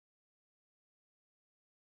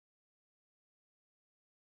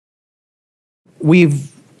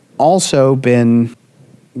We've also been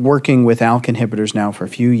working with ALK inhibitors now for a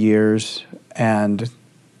few years, and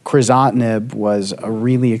crizotinib was a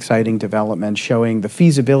really exciting development showing the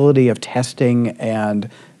feasibility of testing and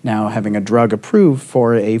now having a drug approved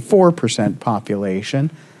for a 4% population.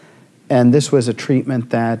 And this was a treatment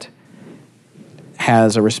that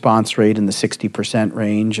has a response rate in the 60%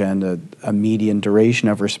 range and a median duration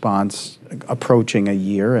of response approaching a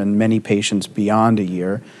year, and many patients beyond a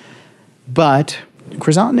year. But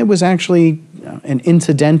crizotinib was actually an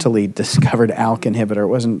incidentally discovered ALK inhibitor. It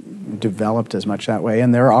wasn't developed as much that way,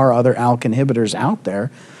 and there are other ALK inhibitors out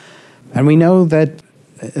there. And we know that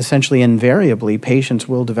essentially invariably patients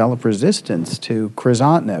will develop resistance to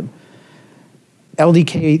crizotinib.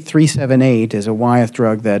 LDK-378 is a Wyeth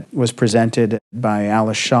drug that was presented by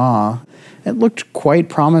Alice Shaw. It looked quite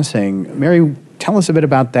promising. Mary, tell us a bit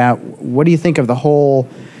about that. What do you think of the whole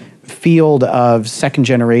field of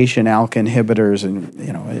second-generation ALK inhibitors,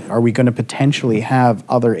 and are we going to potentially have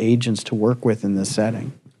other agents to work with in this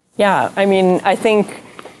setting? Yeah, I mean, I think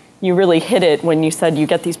you really hit it when you said you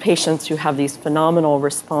get these patients who have these phenomenal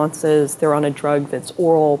responses. They're on a drug that's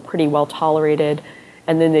oral, pretty well tolerated,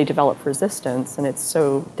 and then they develop resistance, and it's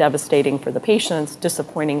so devastating for the patients,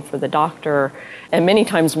 disappointing for the doctor, and many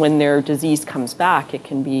times when their disease comes back, it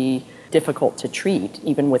can be difficult to treat,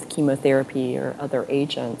 even with chemotherapy or other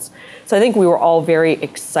agents. So I think we were all very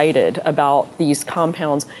excited about these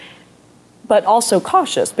compounds, but also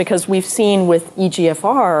cautious because we've seen with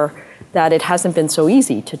EGFR that it hasn't been so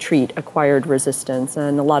easy to treat acquired resistance,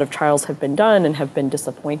 and a lot of trials have been done and have been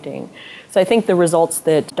disappointing. So I think the results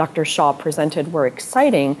that Dr. Shaw presented were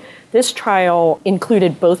exciting. This trial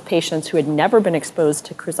included both patients who had never been exposed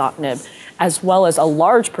to crizotinib, as well as a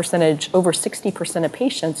large percentage, over 60% of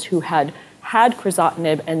patients who had had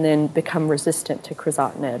crizotinib and then become resistant to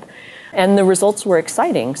crizotinib. And the results were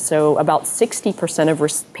exciting. So about 60%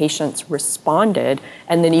 of patients responded,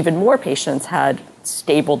 and then even more patients had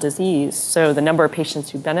stable disease. So the number of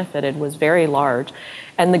patients who benefited was very large.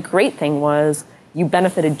 And the great thing was you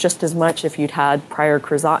benefited just as much if you'd had prior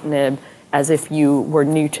crizotinib as if you were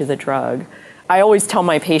new to the drug. I always tell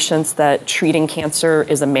my patients that treating cancer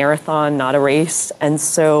is a marathon, not a race. And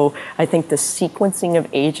so I think the sequencing of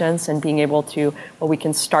agents and being able to, well, we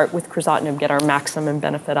can start with crizotinib, get our maximum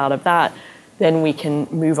benefit out of that, then we can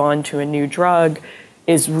move on to a new drug,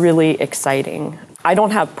 is really exciting. I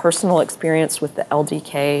don't have personal experience with the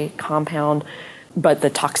LDK compound, but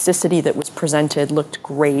the toxicity that was presented looked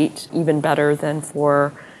great, even better than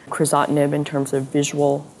for crizotinib in terms of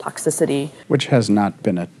visual toxicity. Which has not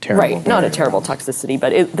been a terrible Right, not a terrible toxicity,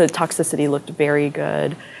 but the toxicity looked very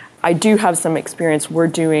good. I do have some experience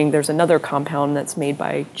there's another compound that's made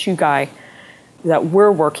by Chugai that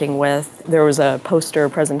we're working with. There was a poster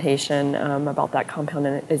presentation about that compound,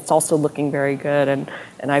 and it's also looking very good. And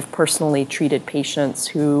I've personally treated patients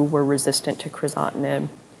who were resistant to crizotinib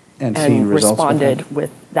and responded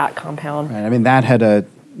with that compound. Right. I mean, that had a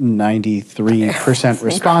 93%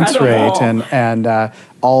 response rate, and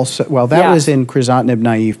also, well, that was in crizotinib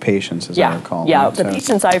naive patients, as I recall. Yeah, right? The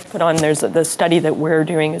patients I've put on, the study that we're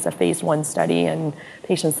doing is a phase 1 study, and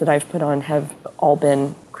patients that I've put on have all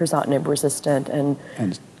been crizotinib resistant, and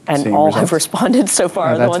all results? Have responded so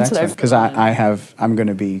far. That's the ones excellent, that I've put on. Because I'm going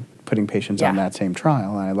to be putting patients on that same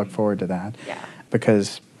trial, and I look forward to that. Yeah.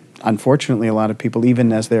 Because unfortunately, a lot of people,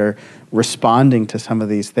 even as they're responding to some of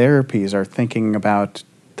these therapies, are thinking about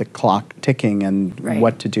the clock ticking and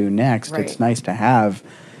what to do next. It's nice to have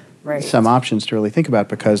some options to really think about,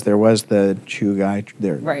 because there was the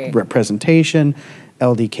Chugai representation,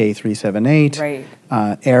 LDK-378,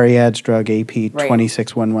 Ariad's drug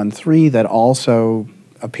AP-26113 that also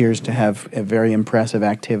appears to have a very impressive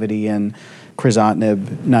activity in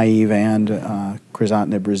crizotinib naive and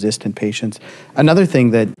crizotinib resistant patients. Another thing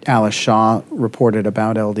that Alice Shaw reported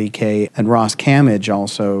about LDK, and Ross Camage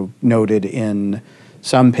also noted in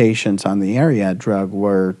some patients on the Ariad drug,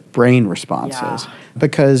 were brain responses.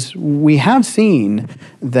 Because we have seen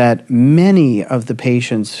that many of the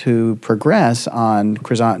patients who progress on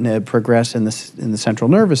crizotinib progress in the central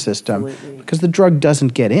nervous system because the drug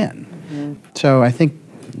doesn't get in. So I think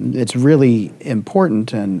it's really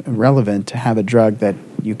important and relevant to have a drug that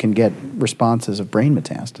you can get responses of brain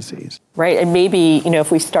metastases. Right, and maybe,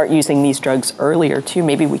 if we start using these drugs earlier too,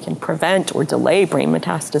 maybe we can prevent or delay brain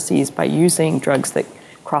metastases by using drugs that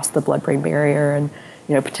cross the blood-brain barrier, and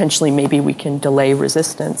potentially maybe we can delay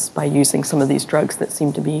resistance by using some of these drugs that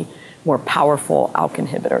seem to be more powerful ALK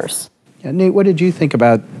inhibitors. Yeah, Nate, what did you think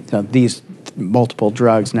about these multiple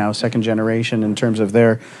drugs now, second generation, in terms of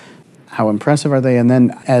how impressive are they? And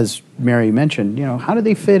then, as Mary mentioned, how do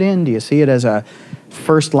they fit in? Do you see it as a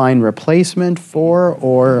first-line replacement for,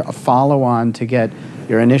 or a follow-on to get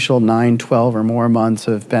your initial 9, 12 or more months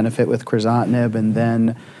of benefit with crizotinib, and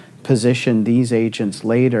then position these agents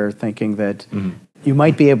later, thinking that you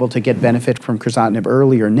might be able to get benefit from crizotinib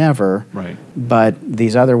early or never, but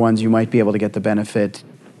these other ones you might be able to get the benefit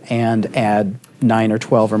and add 9 or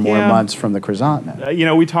 12 or more months from the crizotinib. You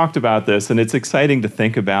know, we talked about this, and it's exciting to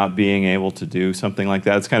think about being able to do something like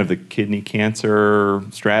that. It's kind of the kidney cancer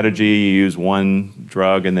strategy. You use one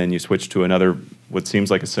drug and then you switch to another, what seems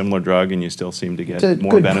like a similar drug, and you still seem to get more benefit.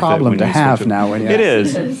 It's a good problem to have now. It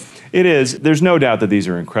is. It is. There's no doubt that these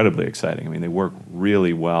are incredibly exciting. I mean, they work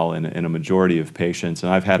really well in a majority of patients,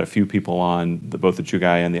 and I've had a few people on both the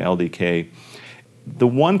Chugai and the LDK. The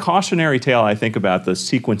one cautionary tale I think about the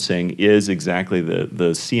sequencing is exactly the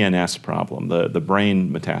CNS problem, the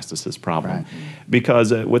brain metastasis problem. Right.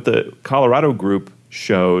 Because what the Colorado group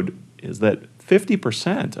showed is that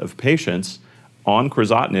 50% of patients on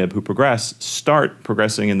crizotinib who progress start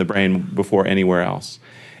progressing in the brain before anywhere else.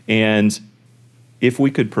 And if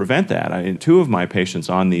we could prevent that, I mean, 2 of my patients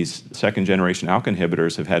on these second-generation ALK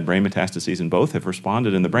inhibitors have had brain metastases, and both have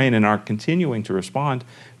responded in the brain and are continuing to respond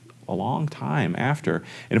a long time after.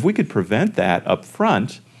 And if we could prevent that up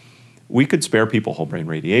front, we could spare people whole brain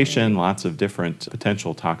radiation, lots of different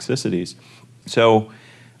potential toxicities. So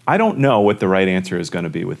I don't know what the right answer is going to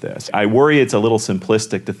be with this. I worry it's a little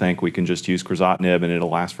simplistic to think we can just use crizotinib and it'll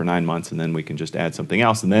last for 9 months, and then we can just add something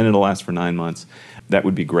else and then it'll last for 9 months. That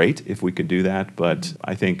would be great if we could do that, but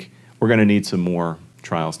I think we're going to need some more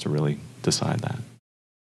trials to really decide that.